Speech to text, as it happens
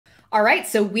All right,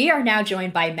 so we are now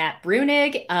joined by Matt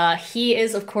Bruenig. He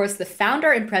is, of course, the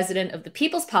founder and president of the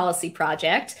People's Policy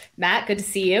Project. Matt, good to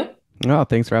see you. Oh,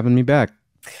 thanks for having me back.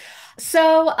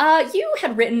 You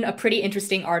had written a pretty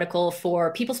interesting article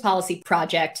for People's Policy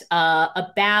Project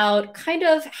about kind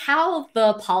of how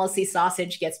the policy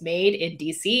sausage gets made in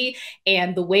DC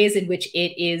and the ways in which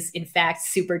it is, in fact,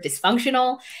 super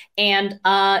dysfunctional. And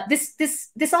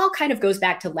this all kind of goes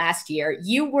back to last year.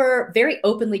 You were very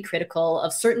openly critical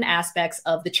of certain aspects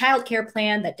of the child care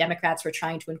plan that Democrats were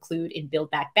trying to include in Build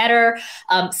Back Better.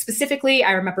 Specifically,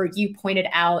 I remember you pointed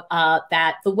out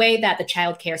that the way that the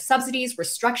child care subsidies were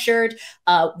structured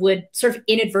would sort of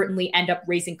inadvertently end up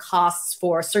raising costs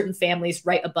for certain families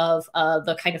right above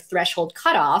the kind of threshold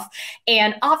cutoff.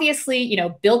 And obviously,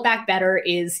 Build Back Better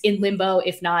is in limbo,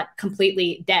 if not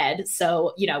completely dead.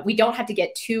 So, we don't have to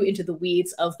get too into the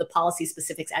weeds of the policy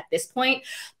specifics at this point,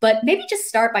 but maybe just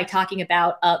start by talking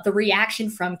about the reaction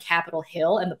from Capitol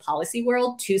Hill and the policy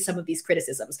world to some of these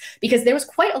criticisms, because there was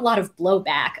quite a lot of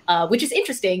blowback, which is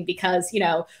interesting because,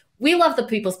 we love the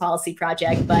People's Policy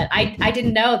Project, but I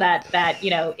didn't know that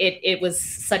it was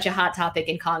such a hot topic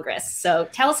in Congress. So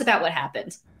tell us about what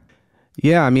happened.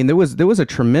 Yeah, I mean there was a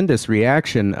tremendous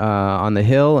reaction on the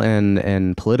Hill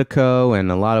and Politico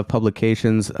and a lot of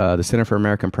publications. The Center for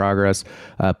American Progress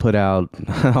put out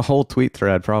a whole tweet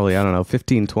thread, probably, I don't know,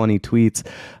 15, 20 tweets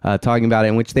talking about it,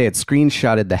 in which they had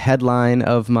screenshotted the headline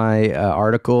of my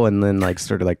article and then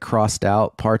sort of crossed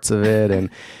out parts of it, and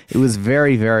it was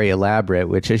very, very elaborate.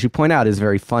 Which, as you point out, is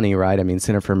very funny, right? I mean,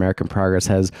 Center for American Progress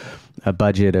has a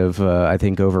budget of I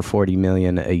think over 40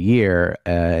 million a year,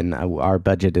 and our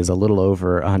budget is a little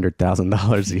over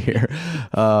 $100,000 a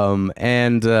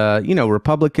year.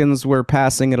 Republicans were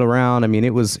passing it around. I mean,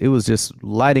 it was just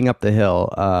lighting up the Hill,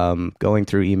 going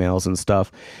through emails and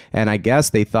stuff. And I guess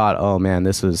they thought, oh man,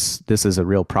 this is a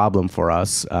real problem for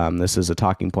us. This is a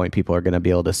talking point people are going to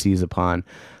be able to seize upon.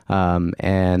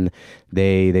 And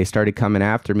they started coming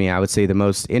after me. I would say the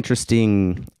most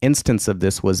interesting instance of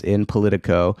this was in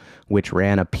Politico, which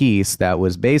ran a piece that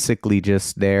was basically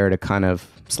just there to kind of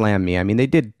slam me. I mean, they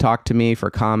did talk to me for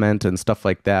comment and stuff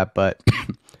like that, but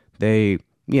they,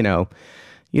 you know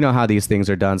how these things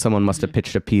are done. Someone must have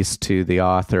pitched a piece to the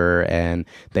author, and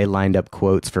they lined up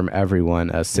quotes from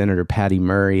everyone. Senator Patty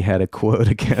Murray had a quote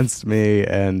against me,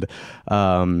 and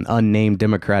unnamed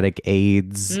Democratic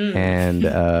aides,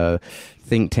 and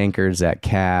think tankers at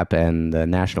CAP and the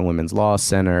National Women's Law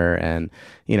Center, and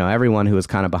everyone who was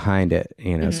kind of behind it.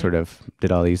 Sort of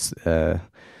did all these.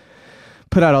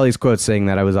 Put out all these quotes saying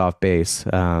that I was off base.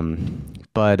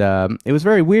 But it was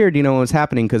very weird, what was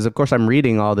happening, because, of course, I'm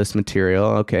reading all this material.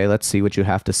 Okay, let's see what you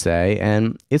have to say.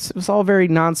 And it was all very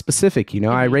non-specific.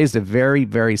 I raised a very,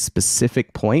 very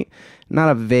specific point, not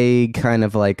a vague kind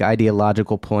of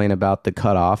ideological point about the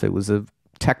cutoff. It was a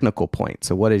technical point.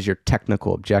 So what is your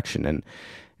technical objection?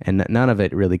 And none of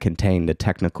it really contained a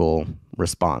technical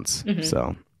response.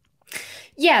 So.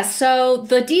 Yeah, so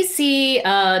the DC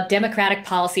Democratic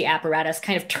policy apparatus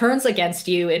kind of turns against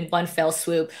you in one fell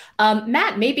swoop.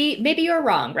 Matt, maybe you're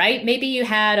wrong, right? Maybe you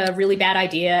had a really bad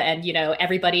idea, and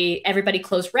everybody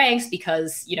closed ranks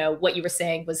because what you were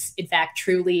saying was in fact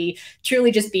truly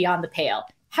just beyond the pale.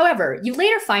 However, you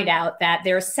later find out that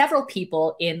there are several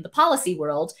people in the policy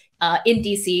world in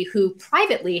DC who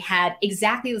privately had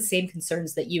exactly the same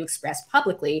concerns that you expressed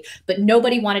publicly, but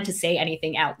nobody wanted to say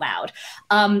anything out loud.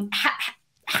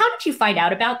 How did you find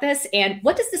out about this? And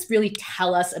what does this really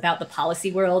tell us about the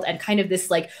policy world and kind of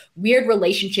this weird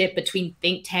relationship between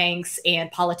think tanks and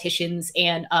politicians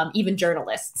and even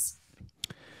journalists?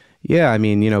 Yeah, I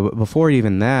mean, before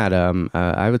even that,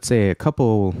 I would say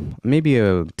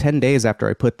maybe 10 days after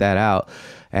I put that out.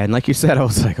 And like you said, I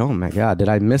was like, oh my God, did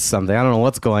I miss something? I don't know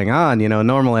what's going on.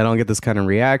 Normally I don't get this kind of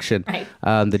reaction. Right.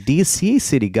 The DC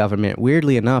city government,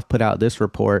 weirdly enough, put out this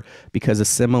report because a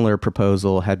similar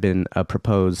proposal had been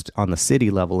proposed on the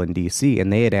city level in DC,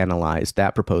 and they had analyzed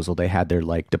that proposal. They had their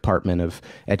Department of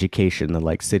Education,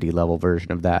 the city level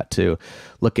version of that, to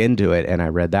look into it. And I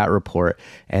read that report,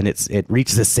 and it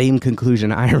reached the same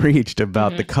conclusion I reached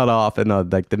about the cutoff and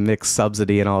the mixed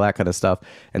subsidy and all that kind of stuff.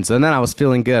 And so then I was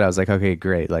feeling good. I was like, okay,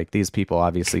 great. These people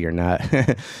obviously are not,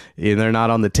 they're not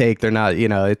on the take. They're not,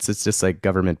 it's just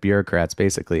government bureaucrats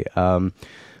basically.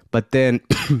 But then,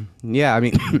 yeah, I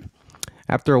mean,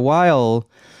 after a while,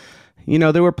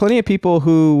 There were plenty of people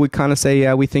who would kind of say,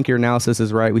 yeah, we think your analysis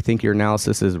is right. We think your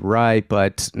analysis is right.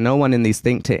 But no one in these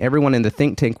everyone in the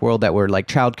think tank world that were like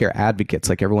childcare advocates,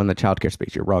 like everyone in the childcare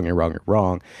space, you're wrong, you're wrong, you're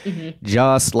wrong. Hmm.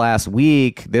 Just last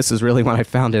week, this is really when I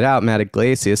found it out, Matt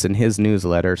Iglesias in his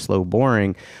newsletter, Slow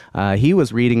Boring, he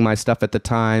was reading my stuff at the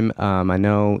time. I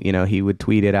know, he would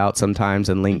tweet it out sometimes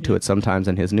and link to it sometimes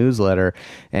in his newsletter.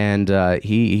 And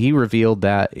he revealed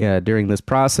that during this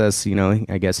process,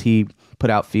 I guess he put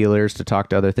out feelers to talk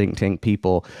to other think tank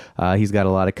people. He's got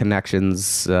a lot of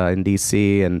connections in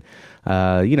DC and,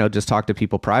 just talk to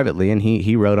people privately. And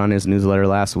he wrote on his newsletter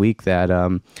last week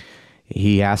that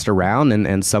he asked around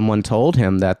and someone told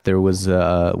him that there was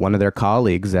one of their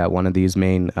colleagues at one of these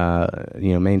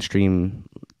mainstream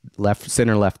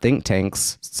center left think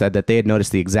tanks said that they had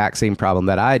noticed the exact same problem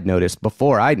that I'd noticed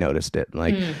before I noticed it.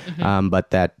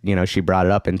 But that, she brought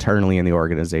it up internally in the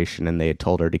organization and they had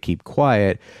told her to keep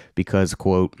quiet because,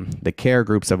 quote, the care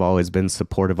groups have always been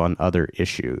supportive on other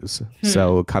issues.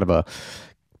 So kind of a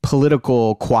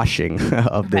political quashing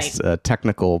of this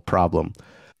technical problem.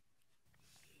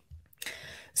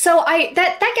 So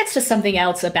that gets to something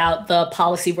else about the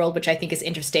policy world, which I think is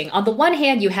interesting. On the one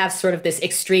hand, you have sort of this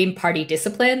extreme party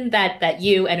discipline that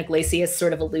you and Iglesias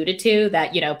sort of alluded to,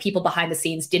 that people behind the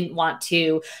scenes didn't want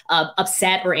to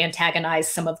upset or antagonize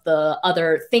some of the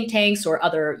other think tanks or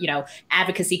other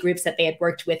advocacy groups that they had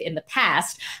worked with in the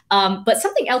past. But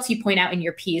something else you point out in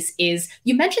your piece is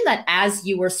you mentioned that as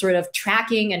you were sort of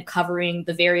tracking and covering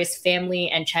the various family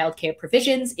and child care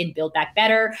provisions in Build Back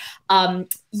Better,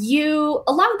 you,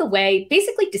 along the way,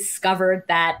 basically discovered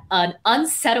that an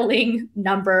unsettling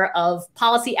number of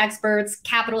policy experts,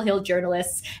 Capitol Hill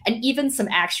journalists, and even some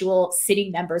actual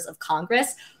sitting members of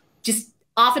Congress just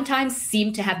oftentimes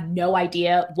seemed to have no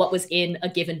idea what was in a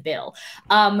given bill.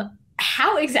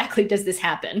 How exactly does this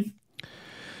happen?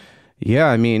 Yeah,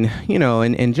 I mean,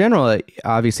 in general,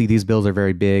 obviously these bills are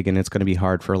very big and it's going to be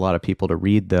hard for a lot of people to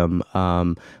read them.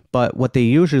 But what they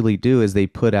usually do is they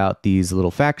put out these little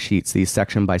fact sheets, these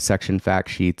section by section fact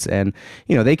sheets. And,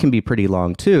 they can be pretty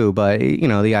long too. But,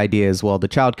 the idea is, well, the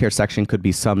childcare section could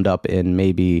be summed up in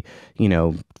maybe,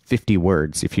 50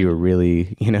 words if you were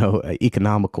really,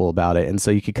 economical about it. And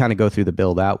so you could kind of go through the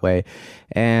bill that way.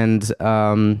 And,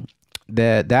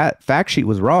 that fact sheet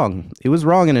was wrong. It was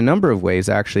wrong in a number of ways,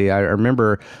 actually. I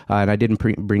remember, and I didn't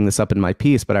bring this up in my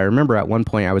piece, but I remember at one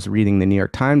point I was reading the New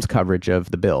York Times coverage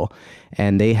of the bill,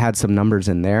 and they had some numbers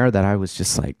in there that I was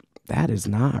just like, that is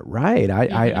not right.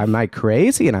 Am I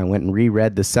crazy? And I went and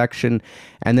reread the section.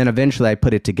 And then eventually I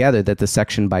put it together that the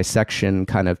section by section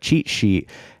kind of cheat sheet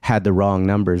had the wrong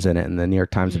numbers in it. And the New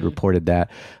York Times had reported that.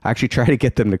 I actually tried to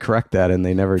get them to correct that and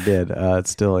they never did. It's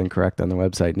still incorrect on the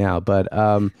website now. But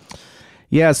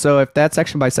yeah, so if that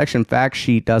section by section fact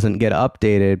sheet doesn't get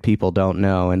updated, people don't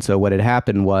know. And so what had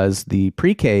happened was the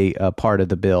pre-K part of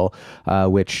the bill,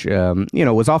 which,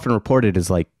 was often reported as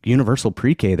like universal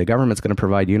pre-K. The government's going to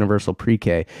provide universal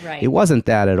pre-K. Right. It wasn't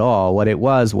that at all. What it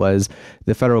was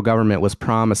the federal government was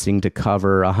promising to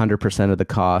cover 100% of the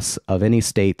costs of any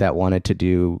state that wanted to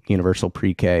do universal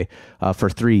pre-K for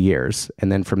 3 years.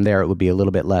 And then from there, it would be a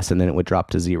little bit less, and then it would drop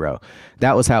to zero.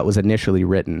 That was how it was initially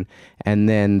written. And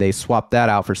then they swapped that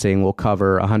out for saying we'll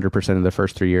cover 100% of the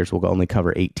first 3 years. We'll only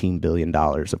cover $18 billion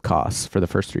of costs for the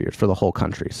first 3 years for the whole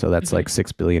country. So that's like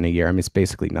 $6 billion a year. I mean, it's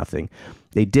basically nothing.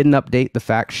 They didn't update the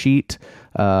fact sheet.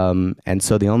 And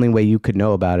so the only way you could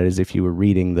know about it is if you were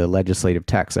reading the legislative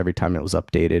text every time it was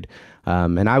updated.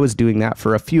 And I was doing that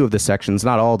for a few of the sections,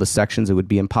 not all the sections. It would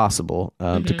be impossible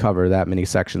to cover that many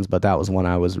sections, but that was one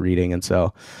I was reading. And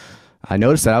so I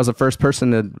noticed that I was the first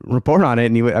person to report on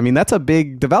it. And that's a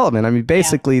big development. I mean,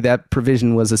 basically that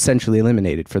provision was essentially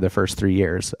eliminated for the first 3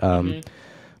 years.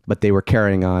 But they were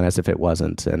carrying on as if it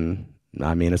wasn't. And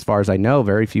I mean, as far as I know,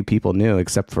 very few people knew,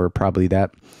 except for probably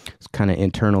that kind of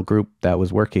internal group that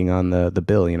was working on the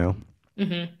bill,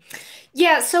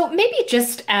 Yeah, so maybe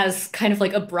just as kind of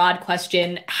like a broad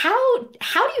question, how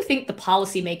do you think the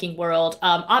policymaking world,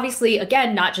 obviously,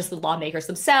 again, not just the lawmakers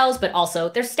themselves, but also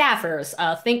their staffers,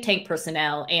 think tank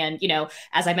personnel, and,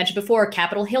 as I mentioned before,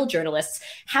 Capitol Hill journalists,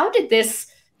 how did this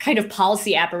kind of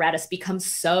policy apparatus become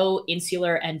so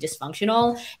insular and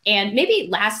dysfunctional? And maybe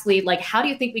lastly, like, how do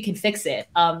you think we can fix it?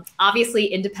 Obviously,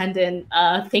 independent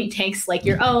think tanks like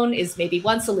your own is maybe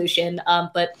one solution,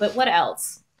 but what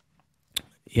else?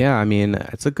 Yeah, I mean,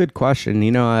 it's a good question.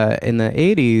 In the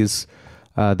 80s,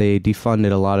 they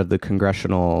defunded a lot of the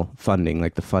congressional funding,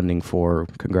 like the funding for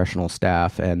congressional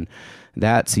staff. And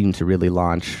that seemed to really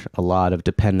launch a lot of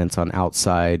dependence on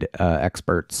outside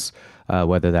experts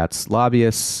whether that's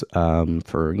lobbyists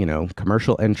for,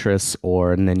 commercial interests,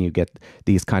 and then you get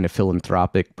these kind of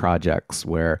philanthropic projects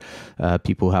where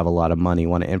people who have a lot of money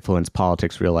want to influence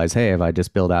politics, realize, hey, if I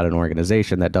just build out an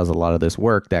organization that does a lot of this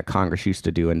work that Congress used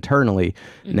to do internally,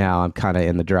 now I'm kind of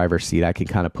in the driver's seat. I can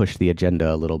kind of push the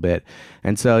agenda a little bit.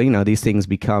 And so, these things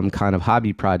become kind of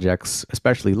hobby projects,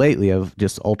 especially lately, of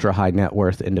just ultra high net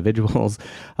worth individuals.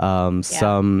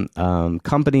 Some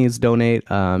companies donate,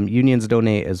 unions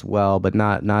donate as well, but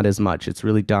not as much. It's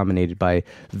really dominated by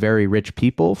very rich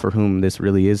people for whom this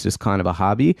really is just kind of a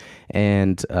hobby,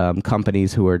 and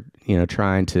companies who are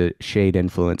trying to shade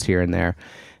influence here and there.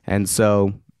 And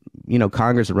so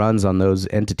Congress runs on those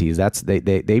entities.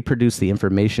 They produce the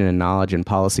information and knowledge and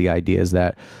policy ideas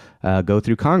that go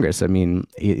through Congress. I mean,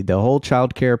 the whole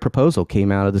child care proposal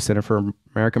came out of the Center for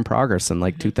American Progress in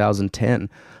 2010.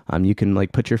 You can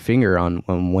put your finger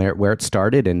on where it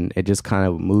started, and it just kind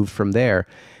of moved from there.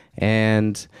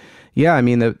 And yeah, I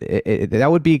mean, that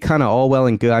would be kind of all well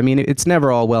and good. I mean, it's never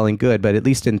all well and good, but at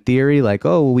least in theory,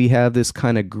 we have this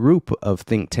kind of group of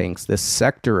think tanks, this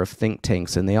sector of think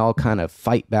tanks, and they all kind of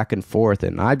fight back and forth.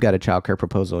 And I've got a child care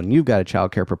proposal, and you've got a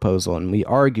child care proposal, and we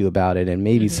argue about it, and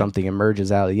maybe something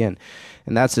emerges out of the end.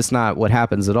 And that's just not what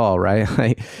happens at all, right?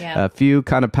 A few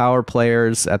kind of power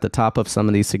players at the top of some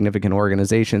of these significant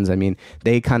organizations, I mean,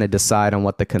 they kind of decide on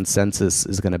what the consensus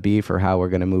is going to be for how we're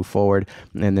going to move forward,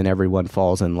 and then everyone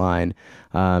falls in line.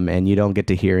 And you don't get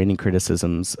to hear any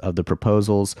criticisms of the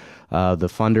proposals. The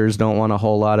funders don't want a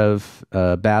whole lot of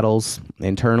battles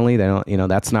internally. They don't,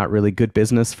 that's not really good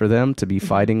business for them to be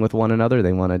fighting with one another.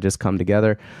 They want to just come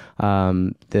together.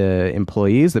 The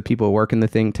employees, the people who work in the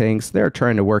think tanks, they're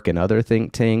trying to work in other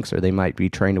think tanks, or they might be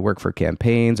trying to work for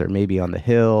campaigns, or maybe on the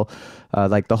Hill.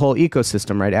 The whole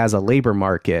ecosystem, right? As a labor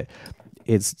market,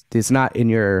 it's not in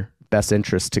your best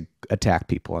interest to attack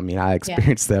people. I mean, I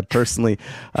experienced that personally.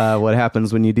 What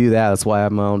happens when you do that? That's why I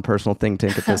have my own personal think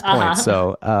tank at this point.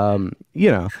 So,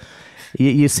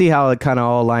 you see how it kind of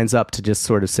all lines up to just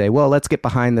sort of say, well, let's get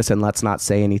behind this and let's not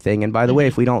say anything. And by the way,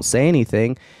 if we don't say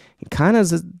anything, it kind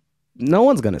of no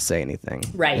one's going to say anything.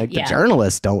 Right. The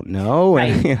journalists don't know.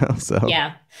 Right. And, so.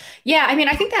 Yeah. Yeah, I mean,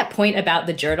 I think that point about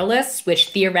the journalists, which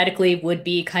theoretically would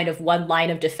be kind of one line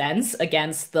of defense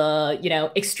against the,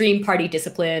 extreme party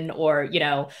discipline, or,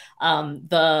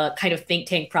 the kind of think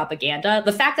tank propaganda.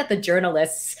 The fact that the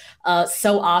journalists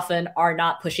so often are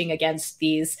not pushing against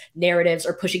these narratives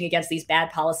or pushing against these bad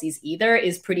policies either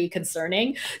is pretty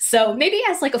concerning. So maybe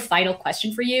as a final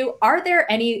question for you, are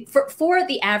there any, for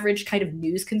the average kind of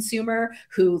news consumer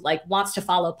who wants to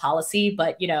follow policy,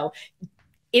 but,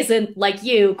 isn't like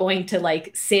you going to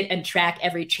sit and track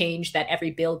every change that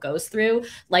every bill goes through,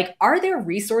 are there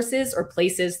resources or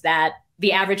places that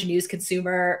the average news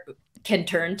consumer can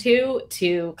turn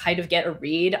to kind of get a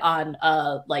read on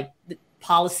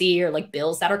policy or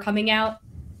bills that are coming out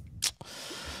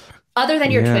other than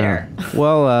your Twitter?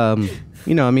 Well,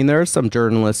 I mean, there are some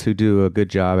journalists who do a good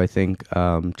job. I think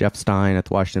Jeff Stein at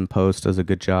the Washington Post does a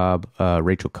good job.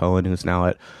 Rachel Cohen, who's now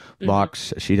at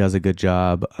Vox, she does a good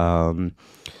job.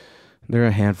 There are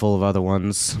a handful of other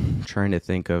ones. I'm trying to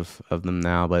think of them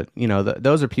now, but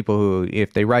those are people who,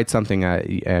 if they write something,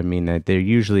 I mean,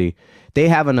 they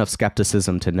have enough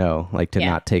skepticism to know, to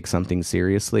not take something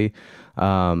seriously.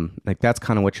 That's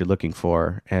kind of what you're looking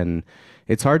for, and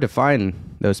it's hard to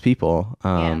find those people.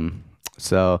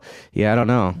 So yeah, I don't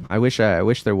know. I wish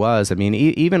there was. I mean,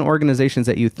 even organizations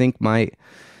that you think might.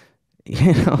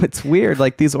 It's weird.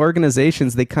 These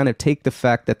organizations, they kind of take the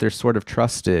fact that they're sort of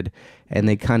trusted, and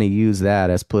they kind of use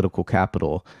that as political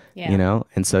capital,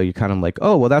 and so you're kind of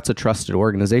oh, well, that's a trusted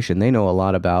organization. They know a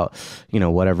lot about,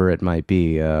 whatever it might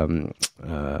be,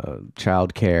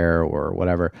 child care or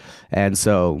whatever. And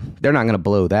so they're not going to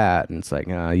blow that. And it's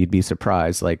you'd be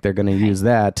surprised. They're going to use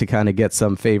that to kind of get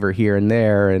some favor here and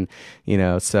there. And,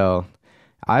 so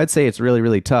I'd say it's really,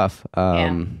 really tough.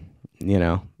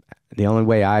 The only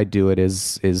way I do it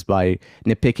is by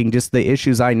nitpicking just the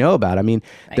issues I know about. I mean,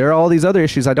 there are all these other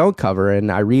issues I don't cover,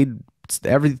 and I read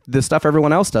the stuff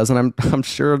everyone else does, and I'm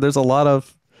sure there's a lot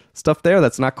of stuff there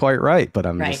that's not quite right. But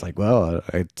I'm just well,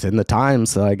 it's in the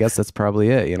Times, so I guess that's probably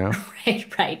it,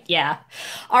 Right. Yeah.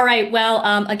 All right.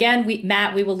 Well, again,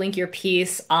 Matt, we will link your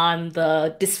piece on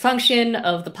the dysfunction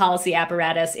of the policy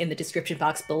apparatus in the description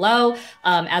box below.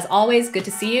 As always, good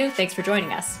to see you. Thanks for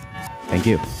joining us. Thank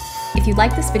you. If you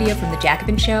like this video from The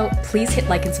Jacobin Show, please hit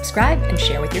like and subscribe and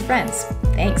share with your friends.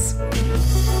 Thanks.